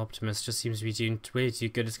well, Optimus just seems to be doing way too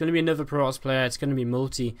good. It's going to be another Protoss player. It's going to be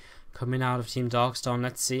Multi coming out of Team DarkStar, and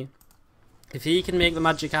let's see if he can make the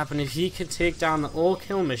magic happen. If he can take down the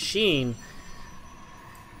all-kill machine.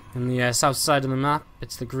 On the south side of the map,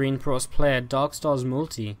 it's the green Protoss player, DarkStar's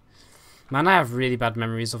Multi. Man, I have really bad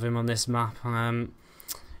memories of him on this map. It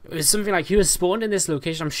was something like he was spawned in this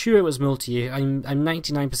location. I'm sure it was Multi. I'm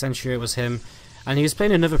 99% sure it was him. And he was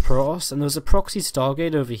playing another Protoss, and there was a proxy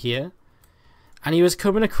Stargate over here. And he was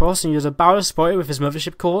coming across, and he was about to spot it with his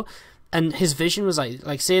mothership core. And his vision was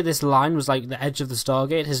like say this line was like the edge of the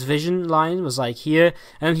Stargate. His vision line was like here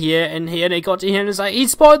and here and here, and it got to him and it's like he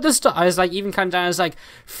spotted the star. I was like even counting down. I was like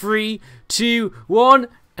 3, 2, 1,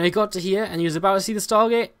 and it got to here, and he was about to see the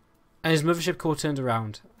Stargate, and his mothership core turned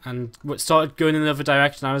around and started going in another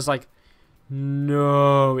direction. I was like,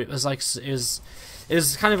 no. It was like it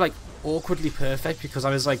was kind of like awkwardly perfect, because I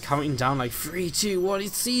was like counting down like 3, 2, 1. He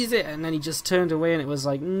sees it, and then he just turned away, and it was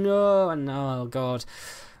like no, oh god.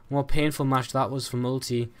 What a painful match that was for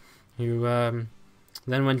Multi. who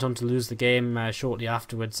then went on to lose the game shortly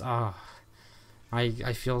afterwards. I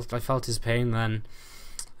felt his pain then.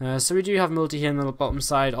 So we do have multi here on the bottom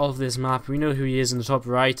side of this map. We know who he is in the top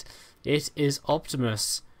right. It is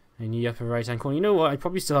Optimus in the upper right hand corner. You know what? I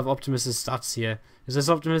probably still have Optimus's stats here. Is this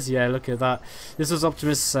Optimus? Yeah, look at that. This was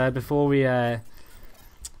Optimus before we.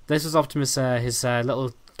 This was Optimus his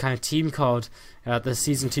little kind of team card at the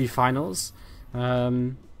season 2 finals.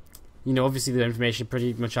 You know, obviously the information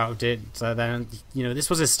pretty much out of date. So then, you know, this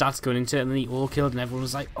was his stats going into it, and then he all killed, and everyone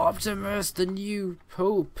was like, Optimus, the new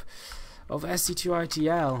Pope of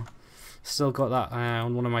SC2ITL. Still got that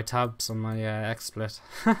on one of my tabs on my XSplit.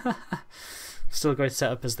 Still got it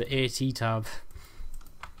set up as the AT tab,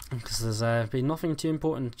 because there's been nothing too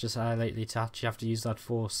important just lately to actually have to use that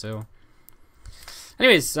for. So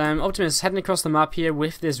anyways, Optimus heading across the map here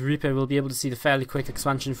with this Reaper. We'll be able to see the fairly quick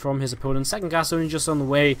expansion from his opponent. Second gas only just on the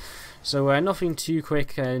way, so nothing too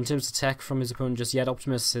quick in terms of tech from his opponent just yet.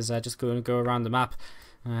 Optimus is just going to go around the map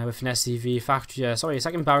with an SCV factory.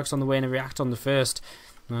 Second barracks on the way and a react on the first.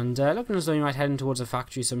 And looking as though he might head in towards a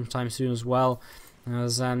factory sometime soon as well.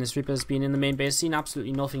 As this Reaper has been in the main base, seen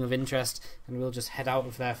absolutely nothing of interest, and we'll just head out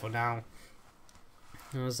of there for now.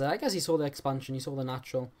 As I guess he saw the expansion, he saw the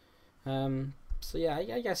natural. So yeah,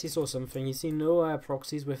 I guess he saw something. He's seen no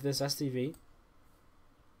proxies with this SCV.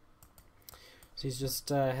 So he's just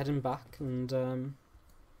heading back, and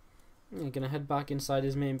going to head back inside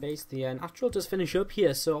his main base. The natural does finish up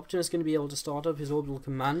here, so Optimus is going to be able to start up his orbital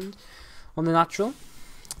command on the natural.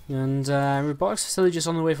 And robotics facility just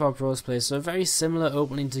on the way for our pros play. So a very similar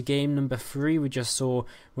opening to game number 3 we just saw,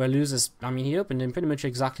 where losers, I mean, he opened in pretty much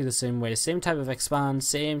exactly the same way. Same type of expand,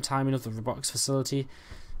 same timing of the robotics facility.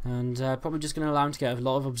 And probably just going to allow him to get a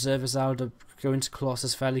lot of observers out, go into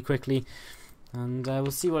Colossus fairly quickly. And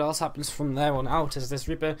we'll see what else happens from there on out, as this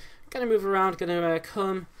Reaper going to move around, going to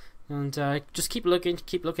come. And just keep looking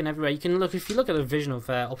everywhere. You can look, if you look at the vision of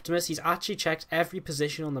Optimus, he's actually checked every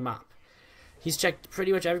position on the map. He's checked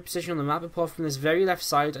pretty much every position on the map apart from this very left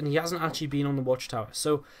side, and he hasn't actually been on the watchtower.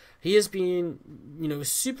 So he has been, you know,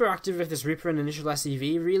 super active with this Reaper and initial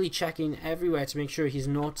SCV, really checking everywhere to make sure he's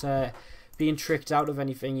not being tricked out of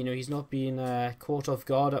anything. You know, he's not being caught off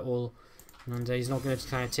guard at all, and he's not going to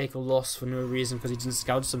kind of take a loss for no reason because he didn't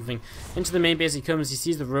scout something. Into the main base he comes. He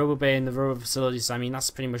sees the Robo Bay and the Robo facilities. I mean,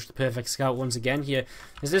 that's pretty much the perfect scout once again here.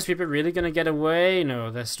 Is this Reaper really going to get away?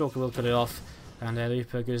 No, the Stalker will cut it off. And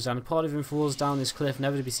Reaper goes down. A part of him falls down this cliff,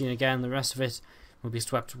 never to be seen again. The rest of it will be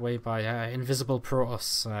swept away by invisible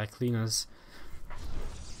Protoss cleaners.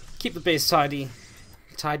 Keep the base tidy.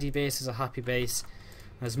 Tidy base is a happy base.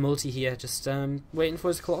 There's Multi here, just waiting for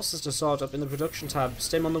his Colossus to start up in the production tab.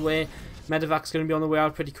 Stim on the way. Medevac's going to be on the way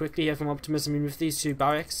out pretty quickly here from Optimus. I mean, with these two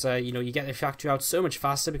barracks, you know, you get the factory out so much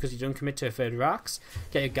faster because you don't commit to a third racks.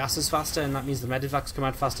 Get your gases faster, and that means the Medevacs come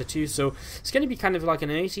out faster too. So it's going to be kind of like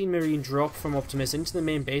an 18 Marine drop from Optimus into the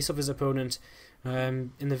main base of his opponent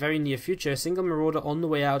in the very near future. Single Marauder on the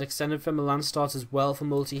way out, extended thermal land starts as well for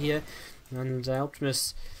Multi here, and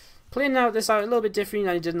Optimus playing this out a little bit differently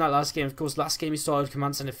than he did in that last game. Of course, last game he started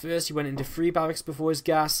command center first. He went into 3 barracks before his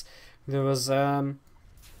gas. There was, you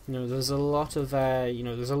know, there's a lot of, you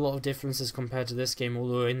know, there's a lot of differences compared to this game.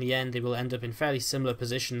 Although in the end they will end up in fairly similar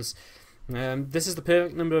positions. This is the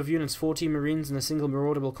perfect number of units. 14 Marines and a single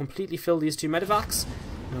Marauder will completely fill these 2 Medevacs,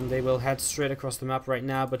 and they will head straight across the map right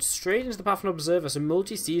now, but straight into the path of an observer. So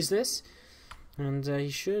Multi sees this, and he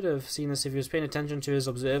should have seen this if he was paying attention to his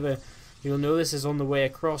observer. You'll know this is on the way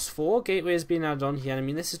across. 4 gateways being added on here. I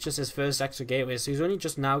mean, this is just his first extra gateway, so he's only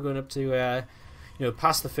just now going up to, you know,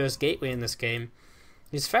 past the first gateway in this game.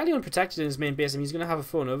 He's fairly unprotected in his main base. I mean, he's going to have a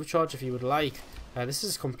phone overcharge if he would like. This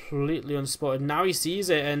is completely unspotted. Now he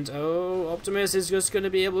sees it, and oh, Optimus is just going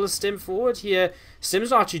to be able to stim forward here.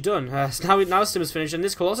 Stim's not actually done. Now Stim is finished, and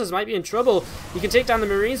this Colossus might be in trouble. He can take down the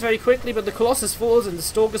Marines very quickly, but the Colossus falls, and the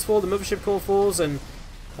Stalkers fall, the Mothership Core falls, and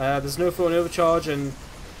there's no phone overcharge, and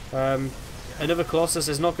another Colossus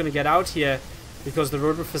is not going to get out here because the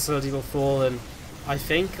roadway facility will fall, and I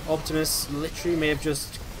think Optimus literally may have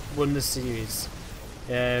just won this series.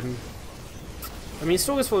 I mean,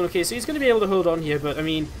 Stalker's fallen okay, so he's going to be able to hold on here, but I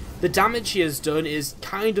mean, the damage he has done is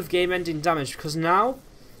kind of game-ending damage, because now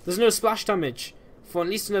there's no splash damage for at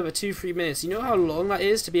least another 2-3 minutes. You know how long that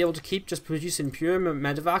is to be able to keep just producing pure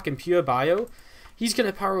Medevac and pure bio? He's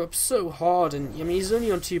going to power up so hard, and I mean, he's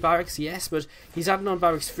only on 2 barracks, yes, but he's adding on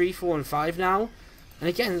barracks 3, 4, and 5 now. And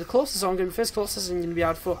again, the Colossus aren't going to be first. Colossus isn't going to be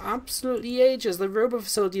out for absolutely ages. The Robo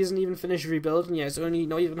facility isn't even finished rebuilding yet. It's only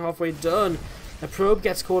not even halfway done. A probe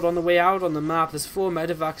gets caught on the way out on the map. There's 4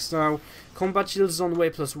 Medevacs now. Combat shields is on the way,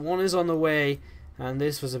 plus 1 is on the way. And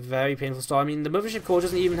this was a very painful start. I mean, the Mothership Core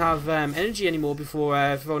doesn't even have energy anymore before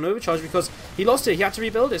an overcharge because he lost it. He had to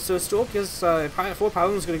rebuild it. So Stalker's 4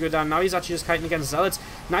 power was going to go down. Now he's actually just kiting against Zealots.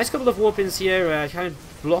 Nice couple of warp-ins here. Kind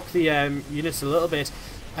of block the units a little bit.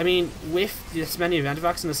 I mean, with this many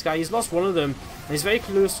Medivacs in the sky, he's lost one of them. And he's very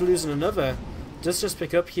close to losing another. Does just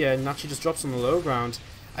pick up here and actually just drops on the low ground.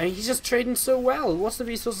 I mean, he's just trading so well. What's the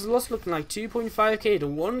resources lost looking like? 2.5k to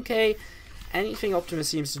 1k. Anything Optimus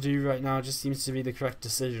seems to do right now just seems to be the correct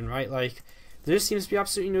decision, right? Like, there just seems to be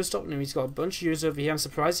absolutely no stopping him. He's got a bunch of units over here. I'm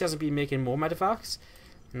surprised he hasn't been making more Medivacs.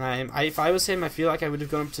 If I was him, I feel like I would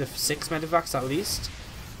have gone up to 6 Medivacs at least.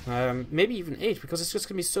 Maybe even 8, because it's just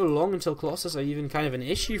going to be so long until Colossus are even kind of an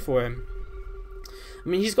issue for him. I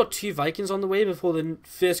mean, he's got 2 Vikings on the way before the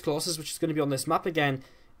first Colossus, which is going to be on this map again,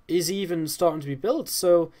 is even starting to be built.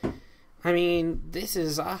 So, I mean, this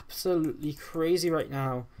is absolutely crazy right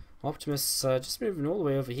now. Optimus just moving all the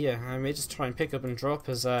way over here. I may just try and pick up and drop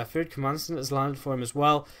as third command center has landed for him as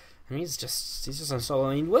well. I mean, he's just unstoppable.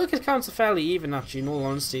 I mean, workers counts are fairly even actually, in all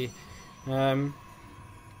honesty. But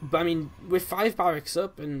I mean, with 5 barracks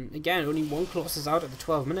up and again only 1 Colossus out at the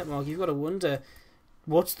 12-minute mark, you've got to wonder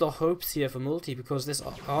what's the hopes here for Multi, because this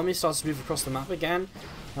army starts to move across the map again.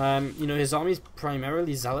 You know, his army's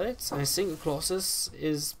primarily Zealots, and a single Colossus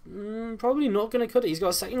is probably not going to cut it. He's got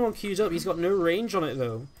a second one queued up. He's got no range on it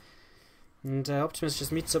though. And Optimus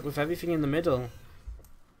just meets up with everything in the middle.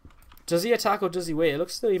 Does he attack or does he wait? It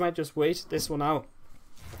looks as though he might just wait this one out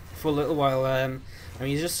for a little while. I mean,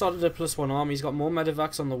 he's just started a +1 army. He's got more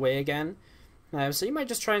Medivacs on the way again. So he might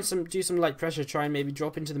just try and do some light pressure, try and maybe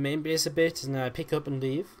drop into the main base a bit and pick up and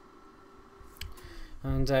leave.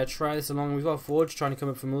 And try this along. We've got Forge trying to come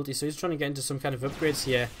up for Multi, so he's trying to get into some kind of upgrades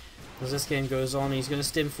here. As this game goes on, he's going to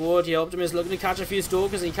stim forward here. Optimus looking to catch a few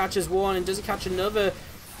Stalkers, and he catches one, and does he catch another?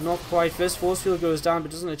 Not quite. First force field goes down, but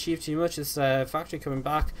doesn't achieve too much. This factory coming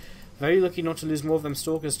back. Very lucky not to lose more of them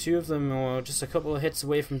Stalkers. 2 of them, or just a couple of hits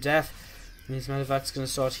away from death. And these Medivac's going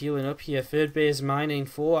to start healing up here. Third base mining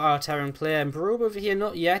for our Terran player. And Probe over here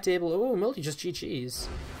not yet able... Oh, Multi just GG's.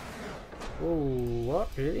 Oh, what?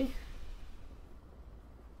 Really?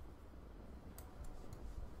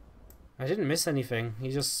 I didn't miss anything. He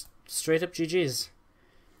just straight up GG's.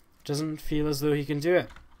 Doesn't feel as though he can do it.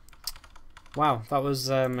 Wow, that was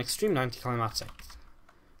extremely anticlimactic.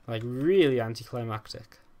 Like, really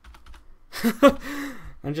anticlimactic.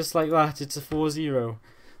 And just like that, it's a 4-0.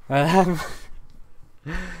 I'm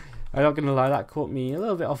not gonna lie, that caught me a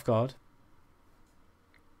little bit off guard.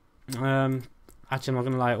 Actually, I'm not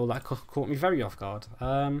gonna lie, all that caught me very off guard.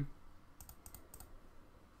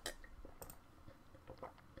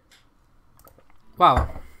 Wow.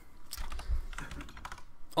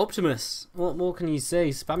 Optimus. What more can you say?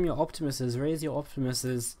 Spam your Optimuses, raise your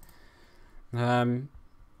Optimuses.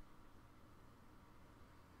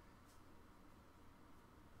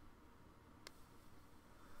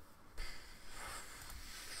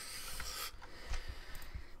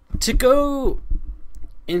 To go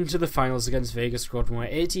into the finals against Vegas Squadron, where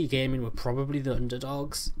AT Gaming were probably the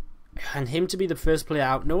underdogs, and him to be the first player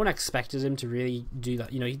out, no one expected him to really do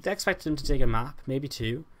that. You know, they expected him to take a map, maybe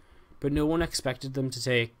 2, but no one expected them to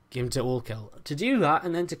take him to all kill. To do that,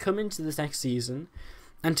 and then to come into this next season,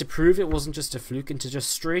 and to prove it wasn't just a fluke, and to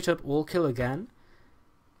just straight up all kill again.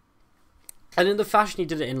 And in the fashion he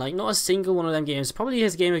did it in, like, not a single one of them games. Probably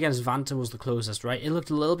his game against Vanta was the closest, right? It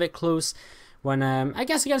looked a little bit close when, I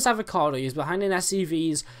guess against Avocado, he was behind in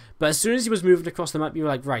SCVs, but as soon as he was moving across the map, you were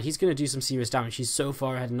like, right, he's going to do some serious damage. He's so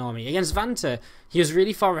far ahead in army. Against Vanta, he was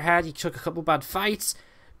really far ahead. He took a couple bad fights,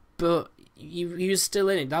 but he was still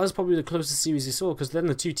in it. That was probably the closest series he saw, because then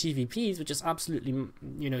the 2 TVPs were just absolutely,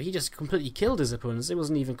 you know, he just completely killed his opponents. It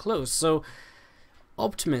wasn't even close. So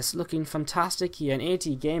Optimus looking fantastic here in AT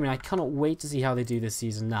Gaming. I cannot wait to see how they do this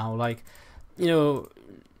season now. Like, you know,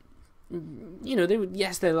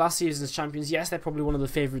 yes, they're last season's champions. Yes, they're probably one of the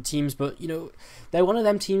favourite teams, but, you know, they're one of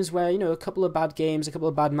them teams where, you know, a couple of bad games, a couple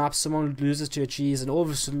of bad maps, someone loses to a cheese, and all of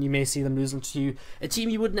a sudden you may see them losing to a team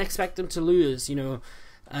you wouldn't expect them to lose, you know.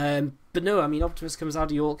 But no, I mean, Optimus comes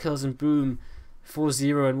out, he all kills, and boom,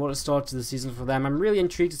 4-0, and what a start to the season for them. I'm really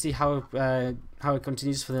intrigued to see how it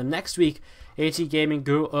continues for them. Next week, AT Gaming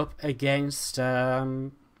go up against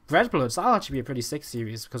Red Bloods. That'll actually be a pretty sick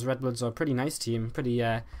series, because Red Bloods are a pretty nice team, pretty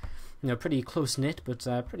pretty close knit, but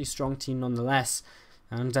pretty strong team nonetheless.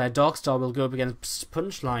 And DarkStar will go up against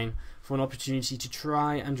Punchline for an opportunity to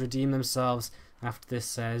try and redeem themselves after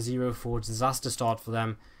this 0-4 disaster start for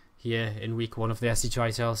them here in week 1 of the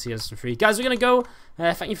SC2ITL Season 3. Guys, we're gonna go.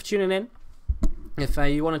 Thank you for tuning in. If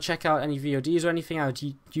you want to check out any VODs or anything, our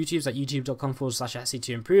YouTube's at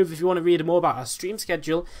youtube.com/SC2Improve. If you want to read more about our stream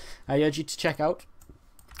schedule, I urge you to check out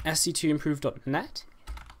SC2Improve.net.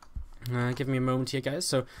 Give me a moment here, guys.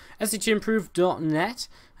 So, SC2Improve.net.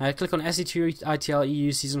 Click on SC2ITL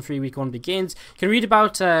EU Season 3 Week 1 begins. You can read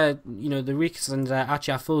about, the weeks, and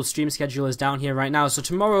actually our full stream schedule is down here right now. So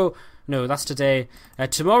tomorrow, no, that's today.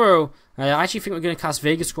 Tomorrow, I actually think we're going to cast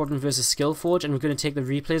Vegas Squadron versus Skillforge, and we're going to take the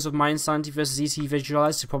replays of Mind Sanity versus EC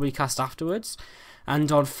Visualize to probably cast afterwards.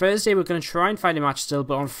 And on Thursday, we're going to try and find a match still,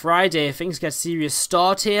 but on Friday, if things get serious,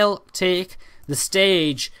 StarTale take the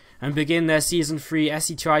stage and begin their Season 3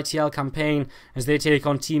 SC2ITL campaign as they take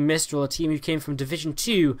on Team Mistral, a team who came from Division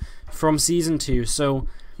 2 from Season 2. So,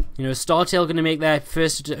 StarTale going to make their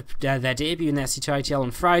their debut in the SC2ITL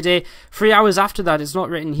on Friday. 3 hours after that, it's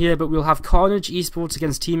not written here, but we'll have Carnage Esports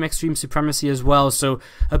against Team Extreme Supremacy as well. So,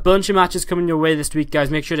 a bunch of matches coming your way this week,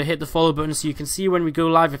 guys. Make sure to hit the follow button so you can see when we go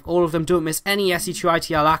live. If all of them, don't miss any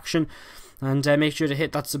SC2ITL action. And make sure to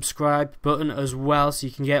hit that subscribe button as well so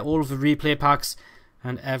you can get all of the replay packs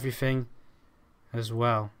and everything as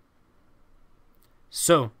well.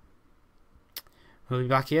 So, we'll be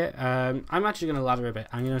back here. I'm actually going to ladder a bit.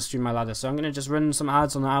 I'm going to stream my ladder. So I'm going to just run some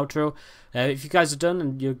ads on the outro. If you guys are done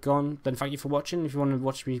and you're gone, then thank you for watching. If you want to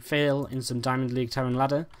watch me fail in some Diamond League Terran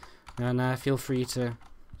ladder, then feel free to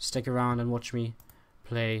stick around and watch me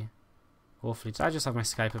play awfully. Did I just have my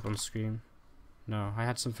Skype up on screen? No, I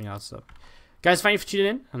had something else up. Guys, thank you for tuning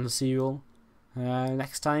in, and I'll see you all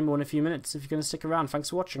next time or in a few minutes if you're going to stick around. Thanks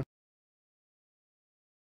for watching.